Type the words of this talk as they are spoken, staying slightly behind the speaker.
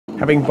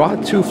Having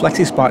bought two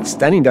FlexiSpot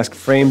standing desk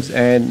frames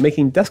and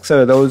making desks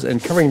out of those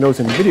and covering those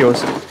in videos,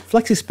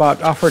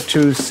 FlexiSpot offered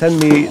to send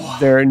me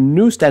their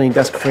new standing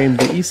desk frame,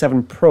 the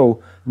E7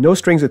 Pro, no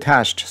strings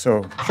attached,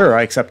 so sure,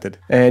 I accepted.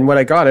 And when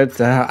I got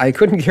it, I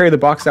couldn't carry the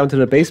box down to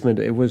the basement.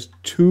 It was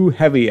too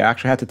heavy. I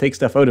actually had to take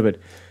stuff out of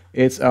it.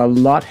 It's a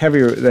lot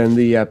heavier than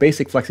the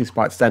basic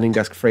FlexiSpot standing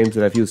desk frames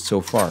that I've used so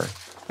far.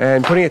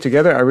 And putting it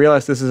together, I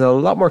realized this is a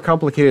lot more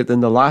complicated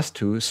than the last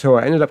two, so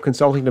I ended up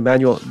consulting the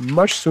manual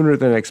much sooner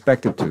than I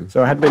expected to.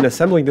 So I had been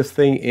assembling this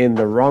thing in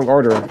the wrong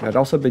order, and I'd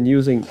also been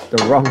using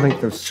the wrong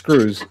length of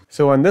screws.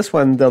 So on this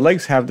one, the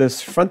legs have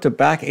this front to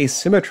back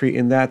asymmetry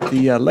in that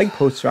the leg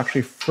posts are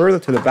actually further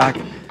to the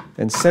back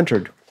than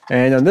centered.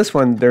 And on this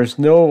one, there's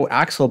no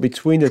axle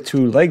between the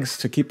two legs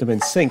to keep them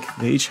in sync.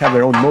 They each have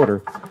their own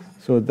motor.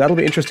 So that'll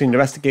be interesting to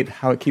investigate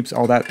how it keeps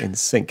all that in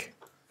sync.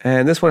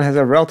 And this one has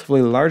a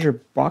relatively larger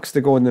box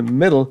to go in the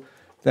middle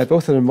that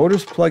both of the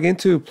motors plug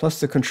into, plus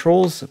the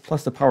controls,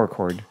 plus the power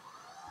cord.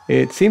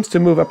 It seems to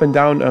move up and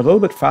down a little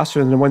bit faster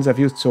than the ones I've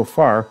used so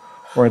far,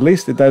 or at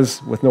least it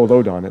does with no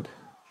load on it.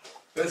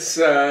 This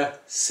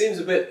seems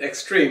a bit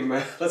extreme.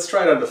 Let's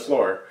try it on the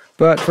floor.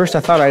 But first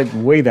I thought I'd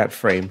weigh that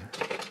frame.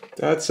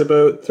 That's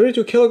about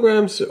 32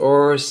 kilograms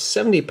or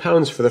 70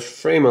 pounds for the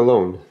frame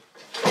alone.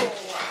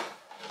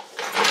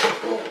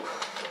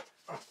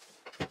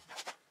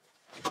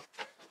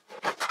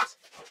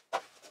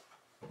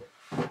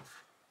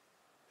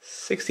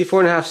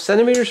 64.5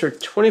 centimeters or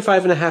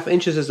 25.5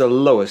 inches is the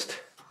lowest.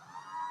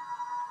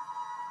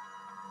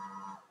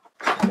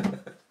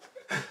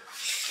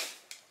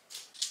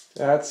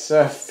 That's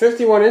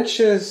 51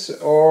 inches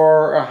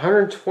or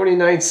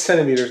 129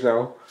 centimeters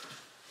now.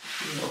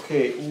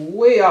 Okay,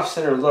 way off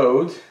center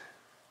load.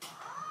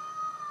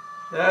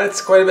 That's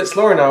quite a bit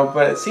slower now,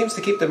 but it seems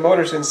to keep the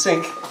motors in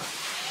sync.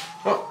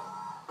 Oh.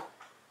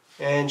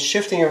 And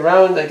shifting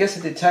around, I guess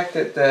it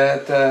detected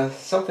that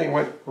something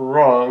went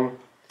wrong.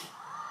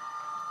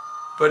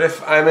 But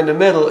if I'm in the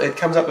middle, it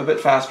comes up a bit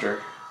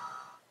faster.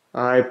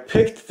 I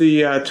picked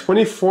the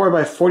 24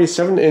 by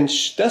 47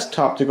 inch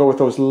desktop to go with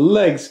those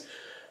legs,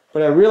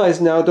 but I realize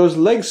now those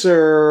legs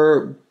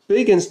are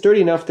big and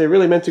sturdy enough. They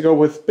really meant to go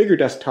with bigger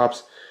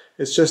desktops.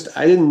 It's just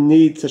I didn't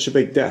need such a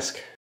big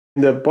desk.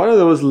 The bottom of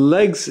those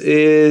legs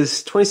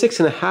is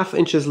 26.5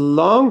 inches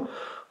long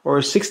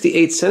or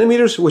 68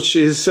 centimeters, which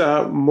is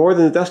more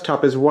than the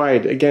desktop is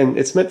wide. Again,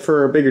 it's meant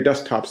for bigger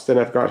desktops than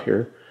I've got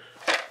here.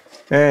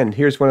 And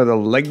here's one of the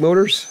leg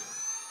motors.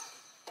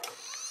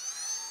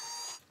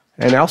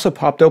 And I also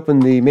popped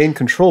open the main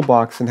control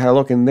box and had a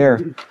look in there.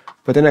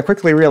 But then I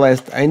quickly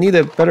realized I need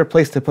a better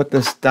place to put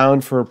this down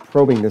for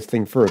probing this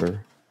thing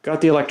further. Got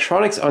the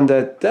electronics on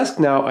the desk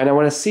now, and I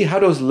want to see how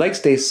those legs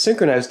stay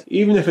synchronized,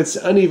 even if it's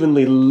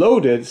unevenly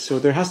loaded, so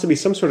there has to be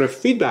some sort of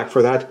feedback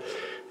for that.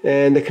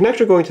 And the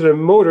connector going to the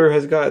motor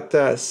has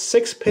got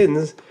 6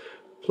 pins,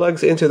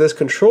 plugs into this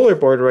controller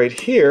board right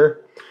here.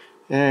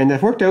 And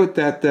I've worked out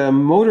that the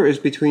motor is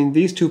between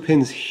these 2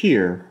 pins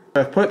here.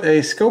 I've put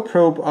a scope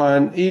probe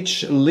on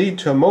each lead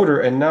to a motor,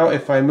 and now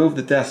if I move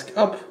the desk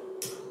up,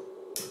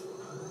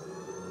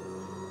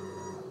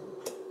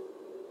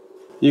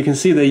 you can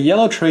see the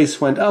yellow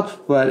trace went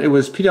up, but it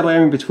was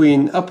PWMing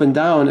between up and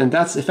down, and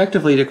that's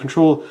effectively to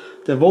control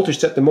the voltage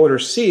that the motor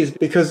sees,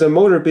 because the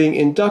motor being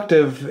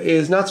inductive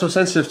is not so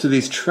sensitive to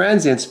these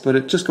transients, but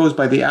it just goes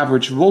by the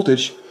average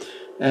voltage,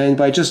 and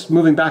by just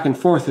moving back and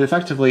forth it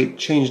effectively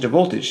changed the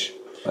voltage.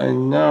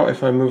 And now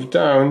if I move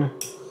down,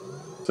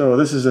 so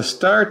this is a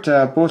start,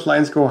 both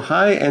lines go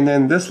high, and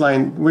then this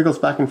line wiggles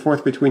back and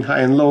forth between high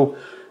and low,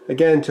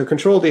 again to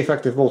control the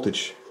effective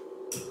voltage.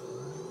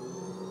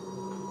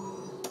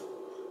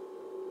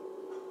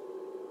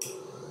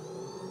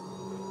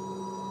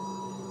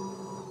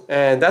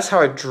 And that's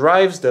how it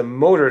drives the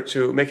motor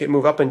to make it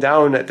move up and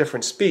down at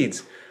different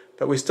speeds.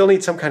 But we still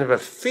need some kind of a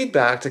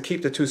feedback to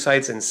keep the two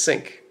sides in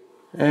sync.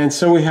 And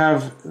so we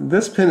have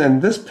this pin,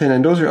 and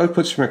those are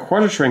outputs from a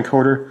quadrature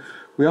encoder.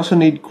 We also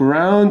need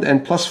ground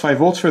and plus 5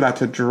 volts for that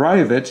to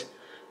drive it.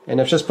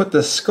 And I've just put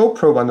the scope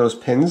probe on those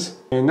pins.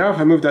 And now if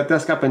I move that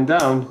desk up and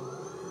down,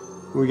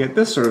 we get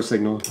this sort of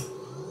signal.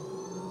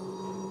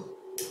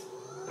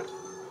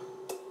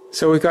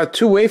 So we've got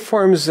 2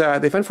 waveforms.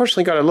 They've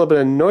unfortunately got a little bit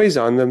of noise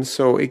on them,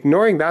 so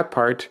ignoring that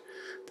part,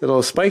 the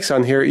little spikes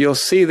on here, you'll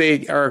see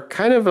they are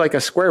kind of like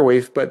a square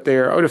wave, but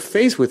they're out of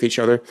phase with each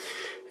other.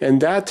 And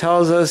that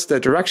tells us the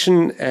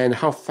direction and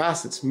how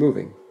fast it's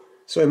moving.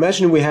 So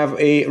imagine we have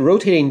a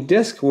rotating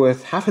disc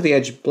with half of the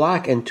edge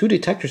black and 2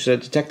 detectors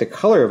that detect the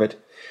color of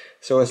it.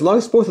 So as long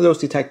as both of those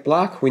detect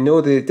black, we know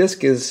the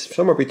disc is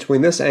somewhere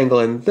between this angle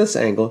and this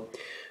angle.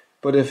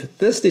 But if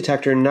this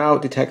detector now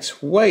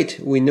detects white,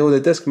 we know the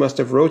disc must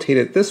have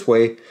rotated this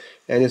way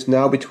and is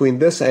now between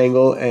this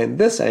angle and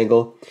this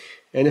angle.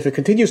 And if it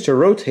continues to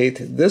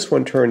rotate, this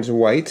one turns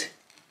white,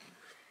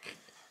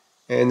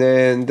 and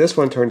then this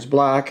one turns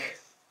black,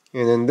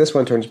 and then this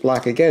one turns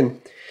black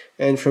again.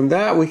 And from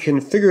that we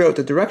can figure out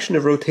the direction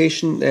of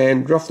rotation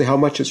and roughly how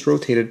much it's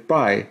rotated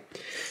by.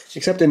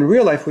 Except in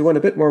real life we want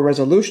a bit more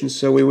resolution,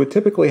 so we would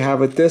typically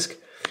have a disc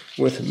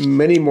with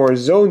many more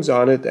zones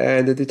on it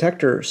and the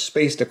detector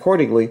spaced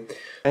accordingly.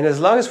 And as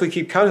long as we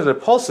keep count of the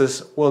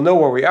pulses, we'll know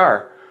where we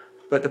are.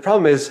 But the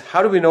problem is,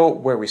 how do we know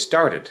where we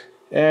started?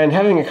 And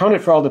having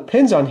accounted for all the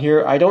pins on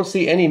here, I don't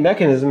see any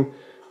mechanism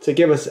to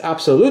give us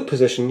absolute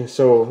position,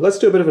 so let's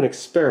do a bit of an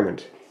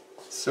experiment.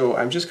 So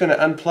I'm just going to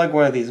unplug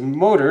one of these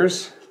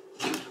motors,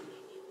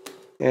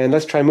 and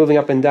let's try moving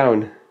up and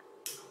down.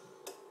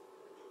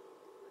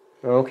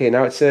 Okay,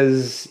 now it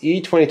says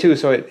E22,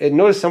 so it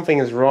noticed something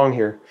is wrong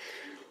here.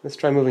 Let's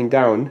try moving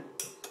down.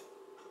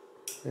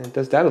 And it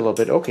does that a little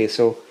bit. Okay,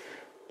 so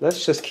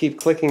let's just keep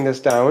clicking this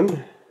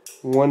down,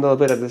 one little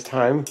bit at this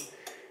time.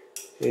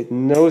 It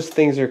knows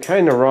things are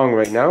kind of wrong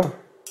right now.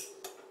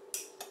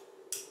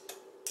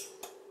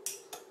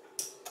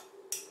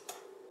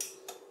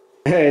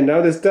 And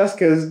now this desk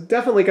has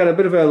definitely got a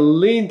bit of a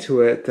lean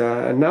to it.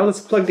 And now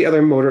let's plug the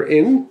other motor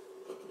in.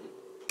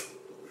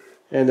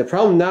 And the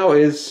problem now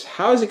is,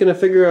 how is it going to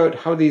figure out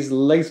how these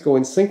legs go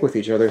in sync with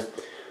each other?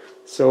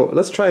 So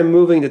let's try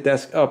moving the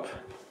desk up.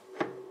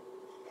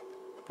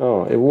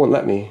 Oh, it won't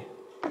let me.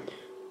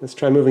 Let's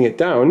try moving it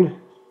down.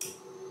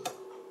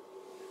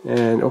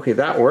 And okay,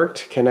 that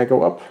worked. Can I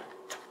go up?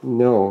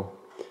 No.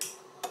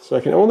 So I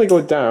can only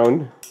go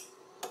down.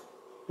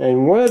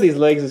 And one of these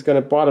legs is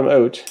going to bottom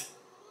out.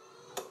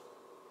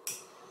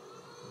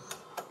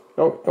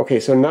 Oh, okay,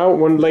 so now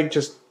one leg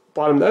just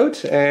bottomed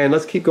out, and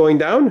let's keep going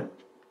down.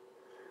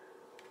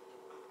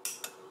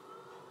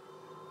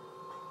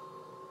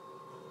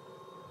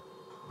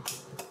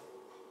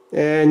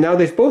 And now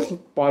they've both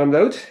bottomed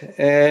out,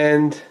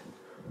 and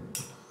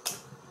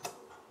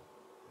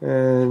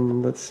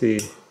let's see.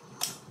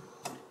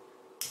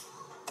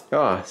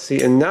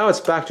 See, and now it's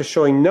back to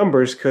showing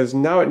numbers, because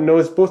now it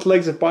knows both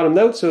legs have bottomed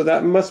out, so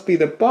that must be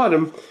the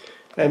bottom,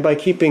 and by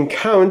keeping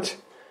count,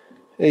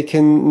 it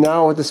can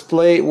now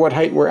display what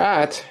height we're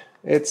at.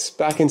 It's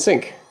back in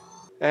sync.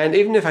 And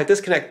even if I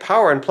disconnect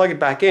power and plug it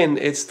back in,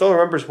 it still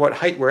remembers what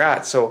height we're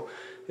at, so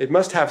it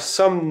must have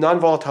some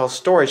non-volatile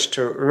storage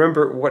to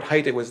remember what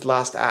height it was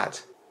last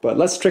at. But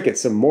let's trick it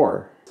some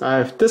more.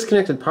 I've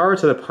disconnected power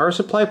to the power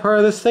supply part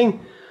of this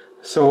thing,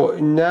 so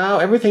now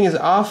everything is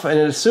off and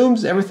it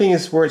assumes everything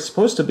is where it's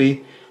supposed to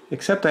be,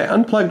 except I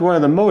unplugged one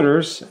of the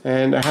motors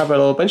and I have a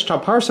little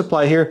benchtop power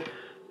supply here,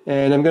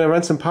 and I'm going to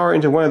run some power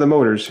into one of the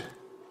motors.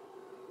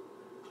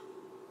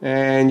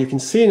 And you can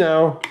see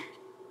now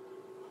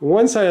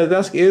one side of the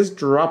desk is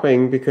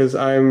dropping because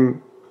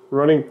I'm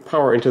running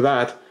power into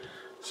that.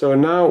 So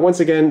now once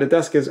again the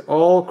desk is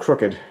all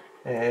crooked.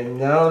 And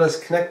now let's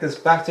connect this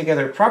back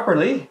together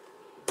properly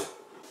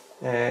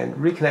and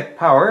reconnect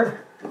power.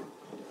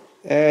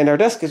 And our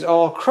desk is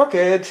all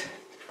crooked,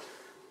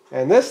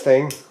 and this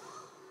thing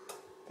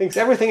thinks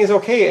everything is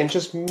okay and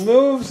just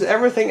moves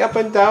everything up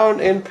and down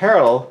in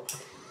parallel.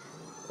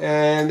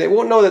 And it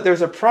won't know that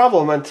there's a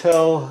problem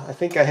until I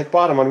think I hit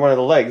bottom on one of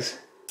the legs.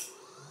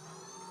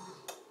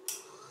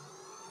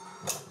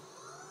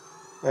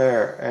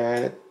 There,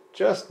 and it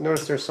just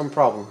noticed there's some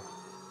problem.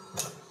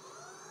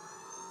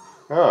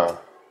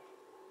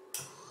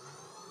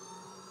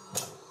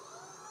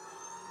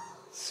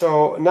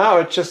 So now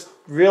it just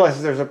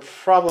realizes there's a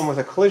problem with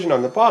a collision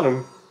on the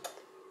bottom.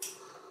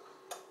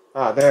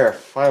 There,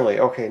 finally.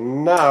 Okay,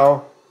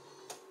 now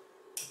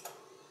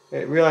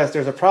it realized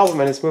there's a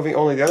problem and it's moving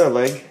only the other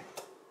leg.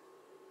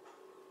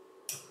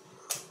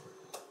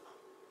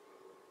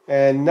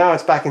 And now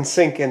it's back in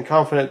sync and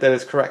confident that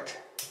it's correct.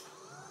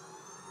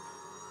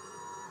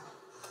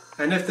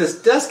 And if this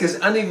desk is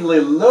unevenly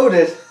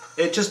loaded,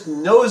 it just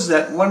knows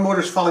that one motor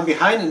is falling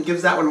behind and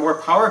gives that one more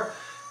power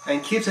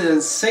and keeps it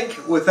in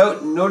sync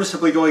without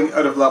noticeably going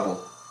out of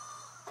level.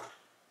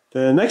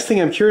 The next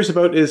thing I'm curious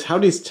about is how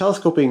these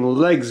telescoping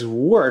legs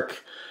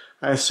work.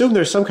 I assume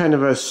there's some kind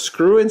of a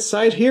screw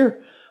inside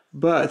here,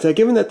 but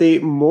given that they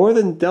more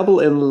than double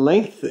in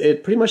length,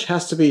 it pretty much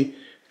has to be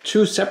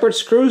two separate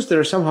screws that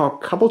are somehow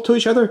coupled to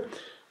each other.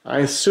 I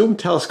assume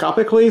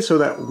telescopically so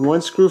that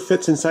one screw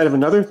fits inside of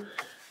another,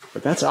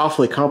 but that's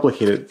awfully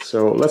complicated,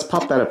 so let's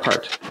pop that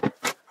apart.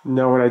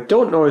 Now what I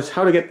don't know is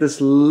how to get this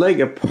leg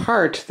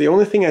apart. The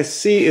only thing I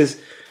see is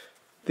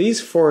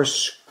these four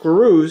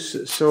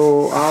screws,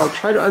 so I'll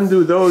try to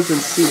undo those and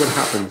see what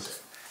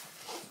happens.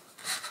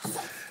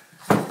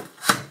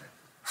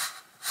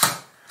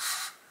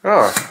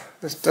 Oh,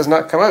 this does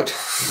not come out.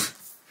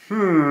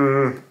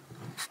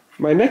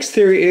 My next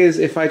theory is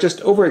if I just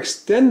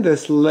overextend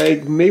this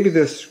leg, maybe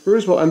the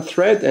screws will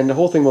unthread and the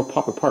whole thing will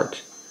pop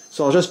apart.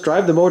 So I'll just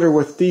drive the motor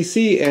with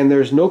DC and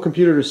there's no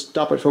computer to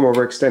stop it from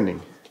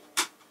overextending.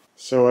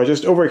 So I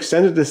just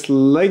overextended this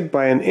leg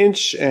by 1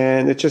 inch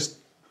and it just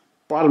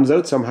bottoms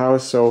out somehow,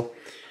 so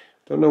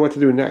don't know what to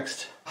do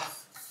next.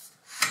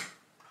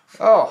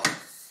 Oh,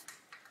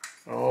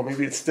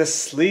 maybe it's this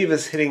sleeve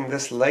is hitting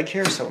this leg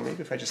here, so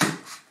maybe if I just...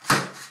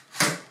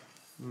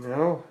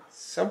 No,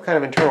 some kind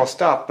of internal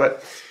stop,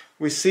 but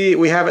we see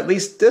we have at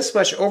least this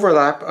much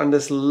overlap on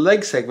this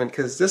leg segment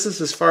because this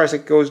is as far as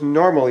it goes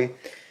normally,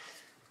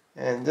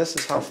 and this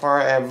is how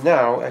far I am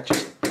now. I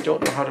just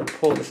don't know how to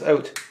pull this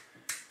out.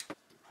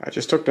 I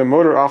just took the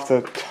motor off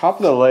the top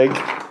of the leg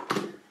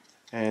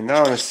And now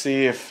I want to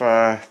see if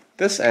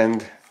this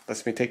end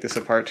lets me take this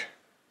apart.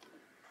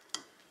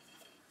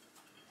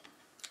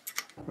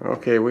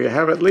 Okay, we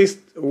have at least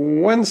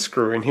one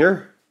screw in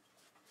here.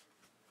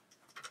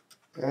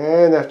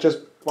 And I've just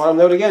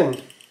bottomed out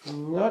again.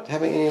 Not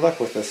having any luck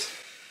with this.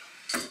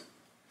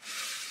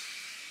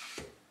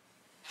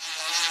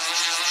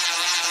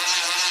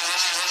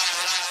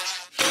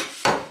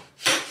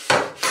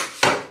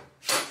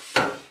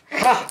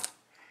 Ha!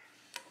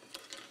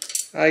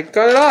 I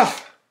got it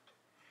off!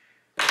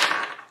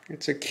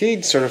 It's a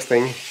keyed sort of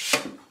thing.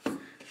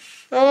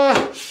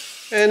 Oh,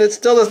 and it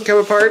still doesn't come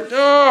apart.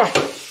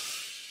 Oh!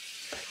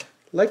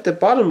 Like the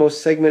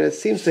bottommost segment, it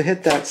seems to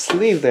hit that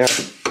sleeve there.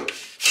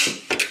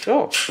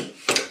 Oh!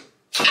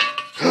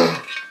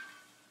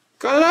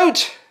 Got it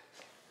out!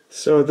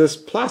 So this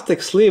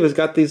plastic sleeve has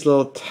got these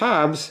little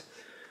tabs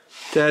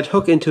that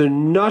hook into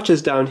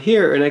notches down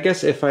here, and I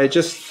guess if I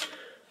just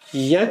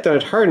yanked on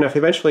it hard enough,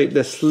 eventually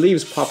the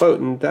sleeves pop out,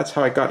 and that's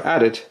how I got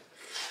at it.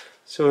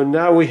 So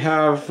now we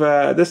have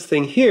this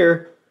thing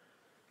here,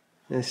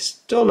 and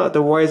still not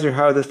the wiser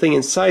how the thing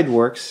inside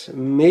works.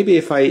 Maybe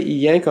if I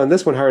yank on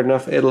this one hard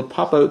enough, it'll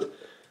pop out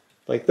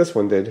like this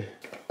one did.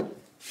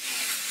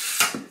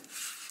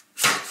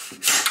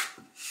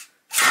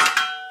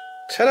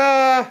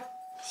 Ta-da!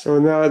 So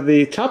now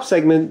the top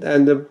segment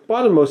and the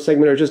bottommost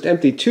segment are just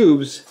empty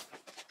tubes.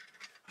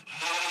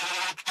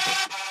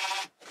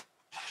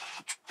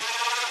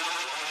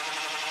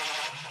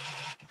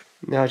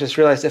 Now I just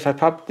realized if I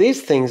pop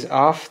these things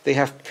off, they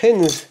have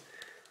pins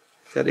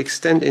that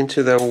extend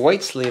into the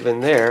white sleeve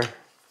in there.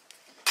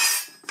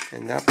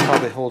 And that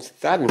probably holds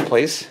that in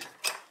place.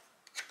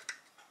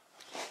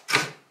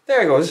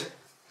 There it goes.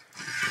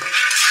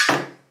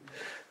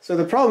 So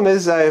the problem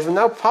is I've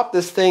now popped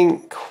this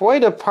thing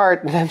quite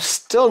apart, and I'm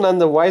still none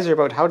the wiser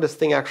about how this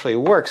thing actually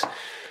works,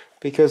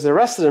 because the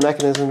rest of the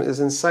mechanism is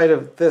inside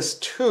of this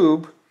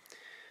tube,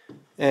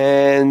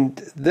 and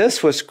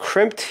this was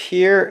crimped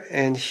here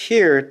and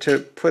here to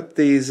put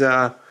these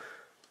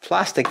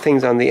plastic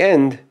things on the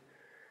end.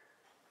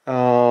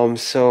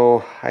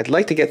 So I'd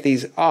like to get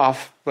these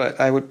off, but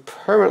I would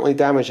permanently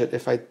damage it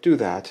if I do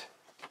that.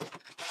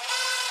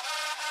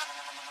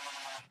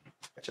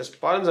 It just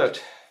bottoms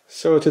out.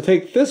 So to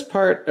take this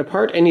part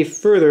apart any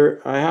further,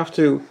 I have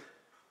to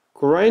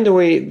grind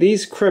away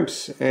these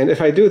crimps, and if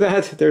I do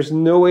that, there's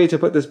no way to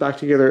put this back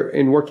together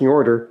in working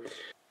order.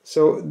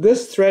 So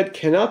this thread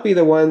cannot be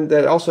the one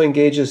that also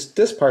engages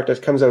this part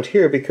that comes out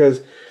here,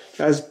 because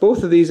as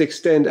both of these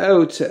extend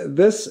out,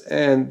 this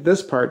and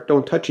this part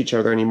don't touch each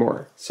other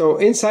anymore. So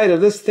inside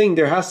of this thing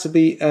there has to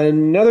be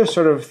another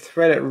sort of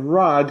threaded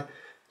rod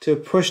to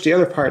push the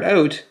other part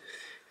out,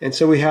 and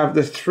so we have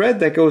the thread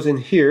that goes in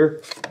here.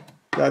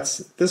 That's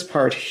this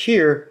part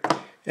here,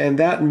 and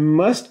that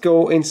must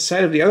go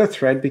inside of the other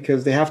thread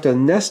because they have to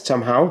nest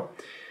somehow.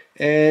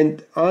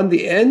 And on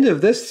the end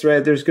of this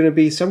thread there's going to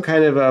be some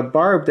kind of a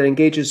barb that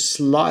engages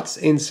slots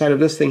inside of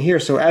this thing here.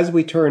 So as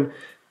we turn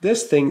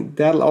this thing,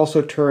 that'll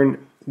also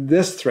turn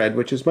this thread,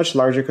 which is much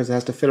larger because it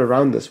has to fit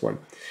around this one.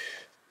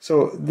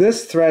 So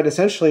this thread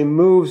essentially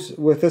moves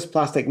with this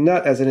plastic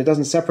nut, as in it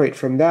doesn't separate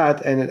from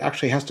that, and it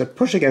actually has to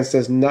push against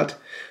this nut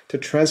to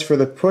transfer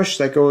the push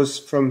that goes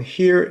from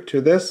here to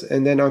this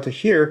and then onto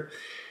here.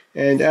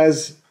 And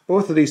as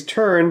both of these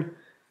turn,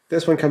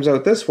 this one comes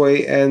out this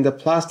way, and the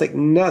plastic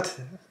nut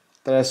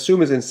that I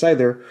assume is inside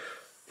there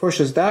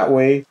pushes that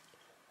way,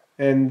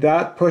 and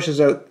that pushes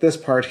out this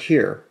part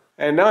here.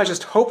 And now I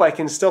just hope I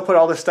can still put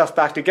all this stuff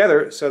back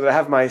together so that I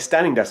have my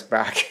standing desk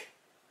back.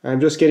 I'm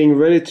just getting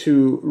ready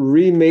to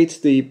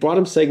remate the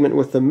bottom segment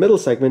with the middle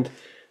segment,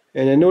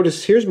 and I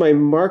notice here's my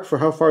mark for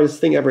how far this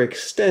thing ever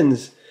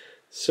extends.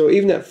 So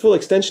even at full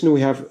extension we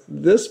have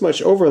this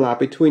much overlap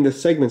between the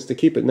segments to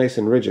keep it nice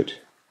and rigid.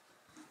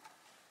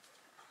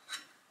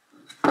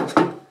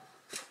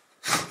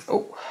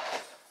 Oh.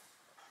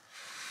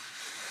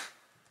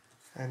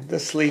 And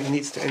this sleeve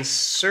needs to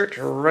insert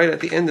right at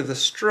the end of the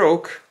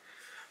stroke,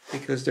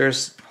 because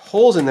there's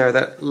holes in there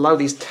that allow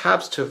these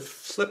tabs to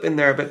flip in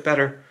there a bit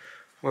better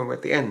when we're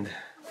at the end.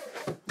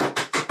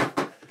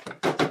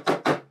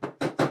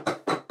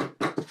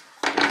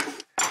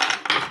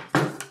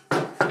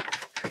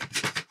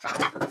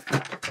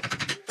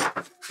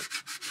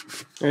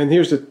 And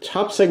here's the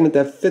top segment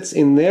that fits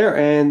in there,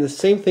 and the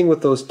same thing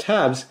with those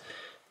tabs.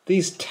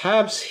 These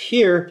tabs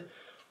here,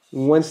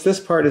 once this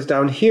part is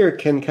down here,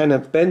 can kind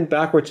of bend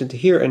backwards into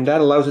here, and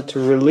that allows it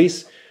to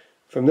release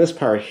from this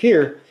part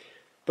here.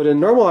 But in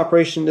normal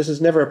operation this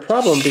is never a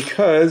problem,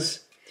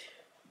 because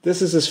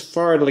this is as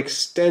far it'll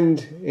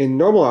extend in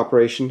normal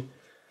operation,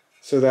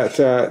 so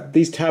that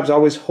these tabs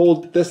always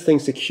hold this thing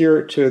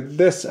secure to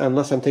this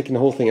unless I'm taking the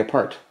whole thing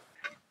apart.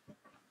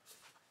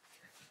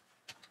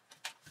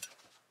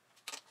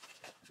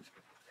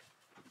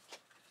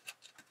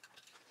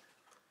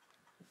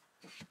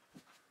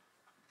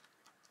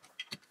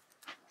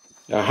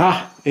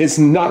 Aha! It's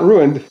not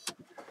ruined.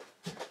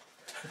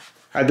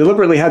 I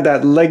deliberately had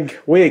that leg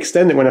way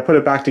extended when I put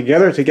it back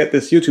together to get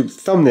this YouTube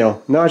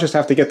thumbnail. Now I just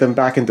have to get them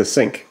back into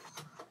sync.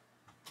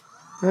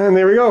 And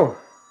there we go.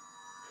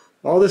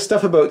 All this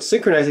stuff about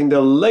synchronizing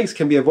the legs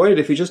can be avoided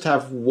if you just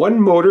have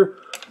one motor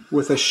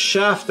with a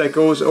shaft that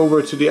goes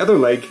over to the other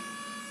leg,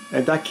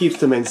 and that keeps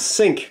them in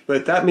sync.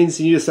 But that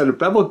means you need a set of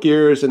bevel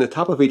gears in the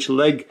top of each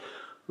leg,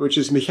 which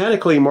is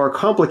mechanically more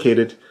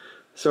complicated.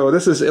 So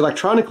this is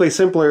electronically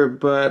simpler,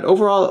 but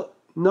overall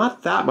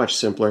not that much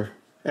simpler.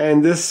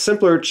 And this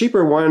simpler,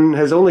 cheaper one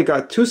has only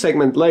got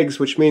 2-segment legs,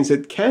 which means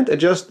it can't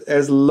adjust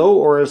as low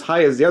or as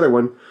high as the other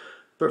one.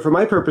 But for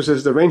my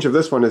purposes, the range of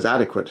this one is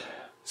adequate.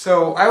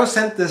 So I was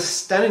sent this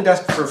standing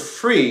desk for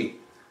free.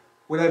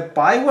 Would I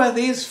buy one of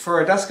these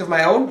for a desk of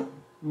my own?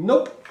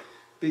 Nope.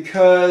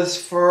 Because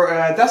for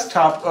a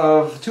desktop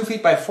of 2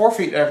 feet by 4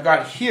 feet that I've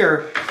got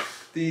here,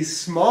 these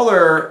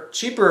smaller,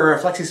 cheaper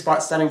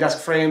FlexiSpot standing desk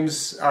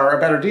frames are a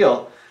better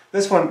deal.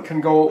 This one can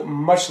go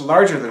much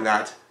larger than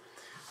that.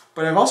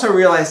 But I've also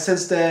realized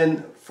since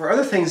then, for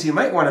other things you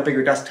might want a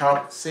bigger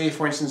desktop, say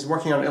for instance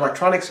working on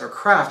electronics or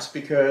crafts,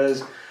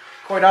 because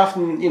quite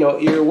often,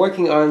 you're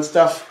working on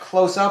stuff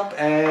close up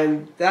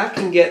and that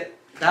can get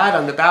bad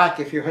on the back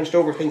if you're hunched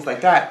over, things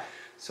like that.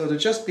 So to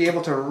just be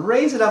able to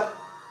raise it up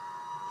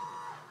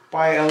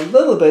by a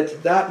little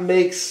bit, that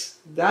makes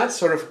that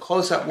sort of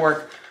close-up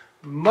work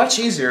much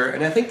easier.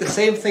 And I think the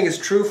same thing is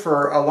true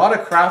for a lot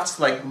of crafts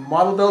like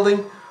model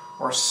building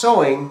or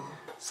sewing.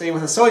 Say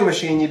with a sewing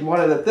machine, you'd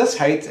want it at this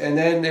height, and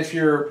then if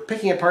you're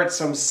picking apart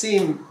some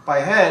seam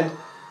by hand,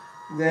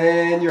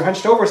 then you're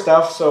hunched over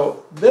stuff,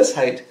 so this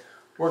height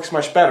works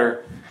much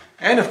better.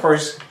 And of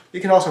course,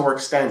 you can also work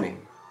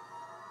standing.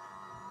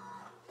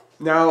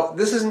 Now,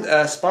 this isn't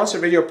a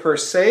sponsored video per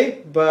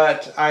se,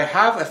 but I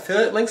have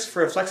affiliate links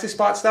for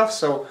FlexiSpot stuff,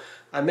 so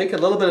I make a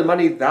little bit of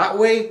money that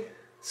way.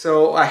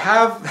 So I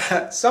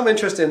have some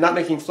interest in not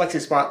making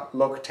FlexiSpot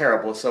look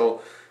terrible,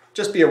 so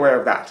just be aware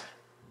of that.